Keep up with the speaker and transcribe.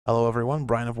Hello everyone,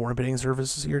 Brian of Warren Bidding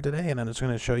Services here today, and I'm just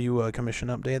going to show you a commission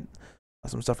update,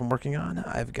 some stuff I'm working on.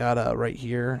 I've got right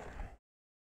here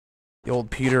the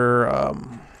old Peter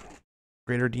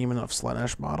Greater Demon of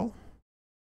Slaanesh model.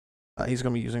 He's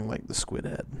going to be using like the squid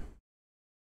head.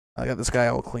 I got this guy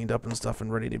all cleaned up and stuff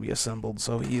and ready to be assembled,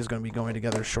 so he is going to be going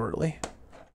together shortly.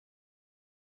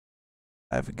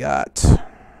 I've got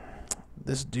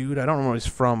this dude, I don't know where he's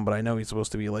from, but I know he's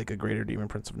supposed to be like a Greater Demon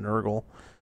Prince of Nurgle.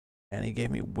 And he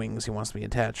gave me wings he wants to be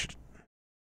attached.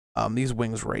 These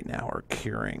wings right now are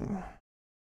curing.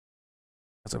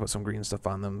 As I put some green stuff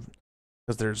on them.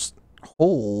 Because there's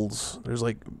holes. There's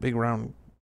like big round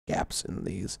gaps in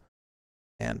these.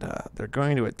 And they're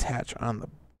going to attach on the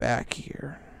back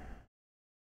here.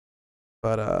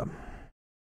 But I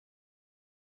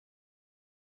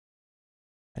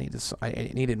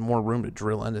needed more room to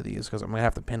drill into these because I'm going to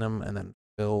have to pin them and then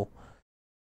fill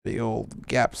the old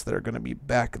gaps that are going to be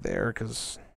back there,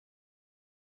 because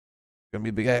going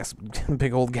to be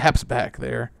big old gaps back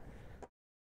there.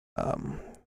 I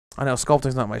know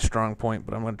sculpting's not my strong point,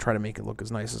 but I'm going to try to make it look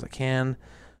as nice as I can.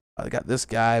 I got this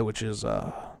guy, which is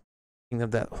King of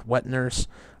that Wet Nurse.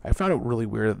 I found it really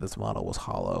weird that this model was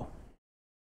hollow.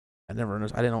 I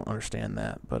didn't understand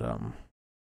that, but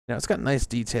it's got nice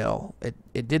detail.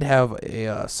 It did have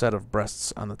a set of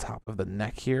breasts on the top of the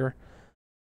neck here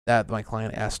that my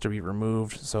client asked to be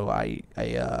removed, so I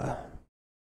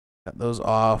cut those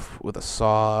off with a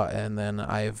saw, and then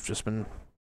I've just been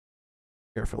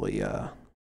carefully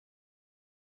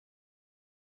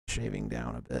shaving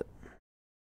down a bit,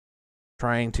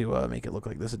 trying to make it look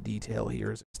like this detail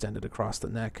here is extended across the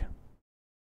neck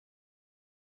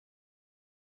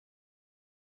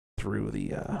through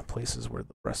the places where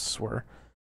the breasts were.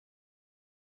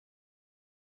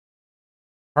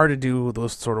 Hard to do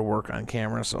those sort of work on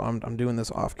camera, so I'm doing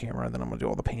this off camera, and then I'm gonna do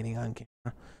all the painting on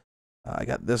camera. I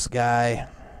got this guy.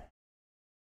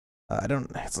 I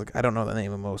don't know the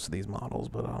name of most of these models,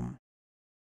 but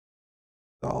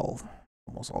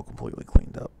almost all completely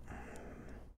cleaned up.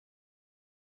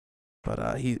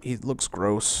 But he looks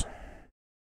gross. I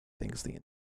think it's the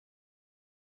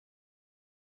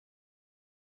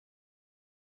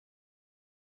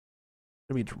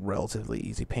gonna be a relatively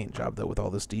easy paint job though with all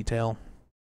this detail.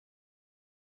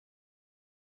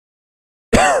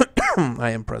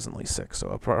 I am presently sick, so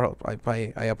I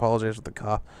apologize for the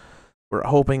cough. We're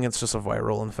hoping it's just a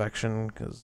viral infection,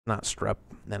 because not strep,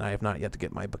 and I have not yet to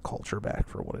get my culture back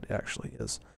for what it actually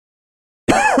is.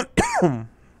 And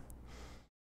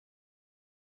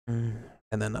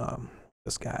then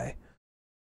this guy,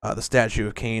 the statue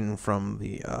of Cain from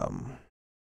the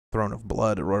Throne of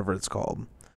Blood, or whatever it's called,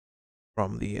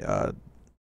 from the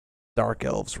Dark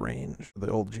Elves range,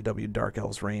 the old GW Dark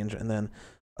Elves range, and then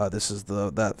this is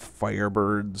that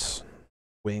Firebird's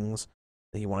wings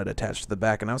that he wanted attached to the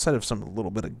back, and outside of some little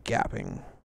bit of gapping,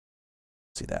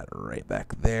 see that right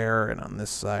back there, and on this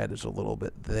side there's a little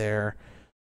bit there.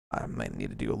 I might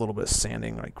need to do a little bit of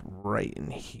sanding like right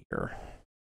in here.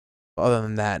 Other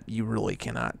than that, you really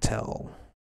cannot tell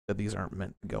that these aren't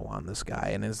meant to go on this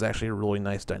guy, and it's actually a really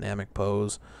nice dynamic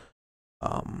pose.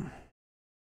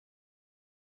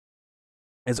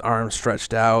 His arms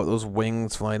stretched out, those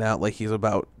wings flying out like he's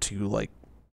about to like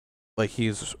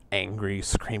he's angry,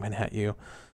 screaming at you.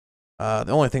 The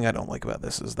only thing I don't like about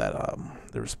this is that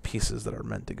there's pieces that are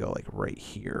meant to go like right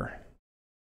here,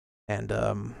 and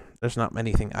there's not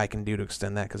anything I can do to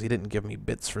extend that because he didn't give me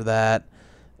bits for that,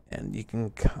 and you can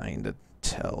kind of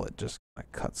tell it just kind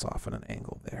of cuts off at an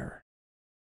angle there,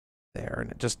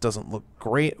 and it just doesn't look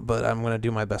great. But I'm gonna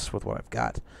do my best with what I've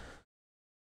got.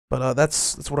 But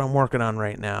that's what I'm working on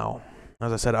right now.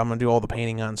 As I said, I'm gonna do all the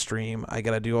painting on stream. I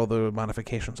gotta do all the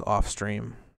modifications off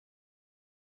stream.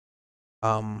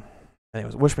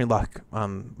 Anyways, wish me luck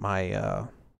on my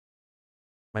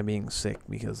my being sick,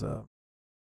 because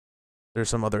there's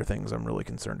some other things I'm really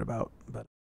concerned about. But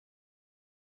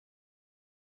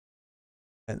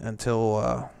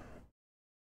until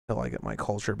I get my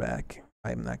culture back,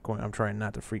 I'm trying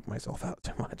not to freak myself out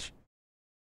too much.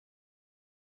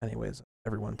 Anyways,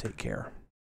 everyone take care.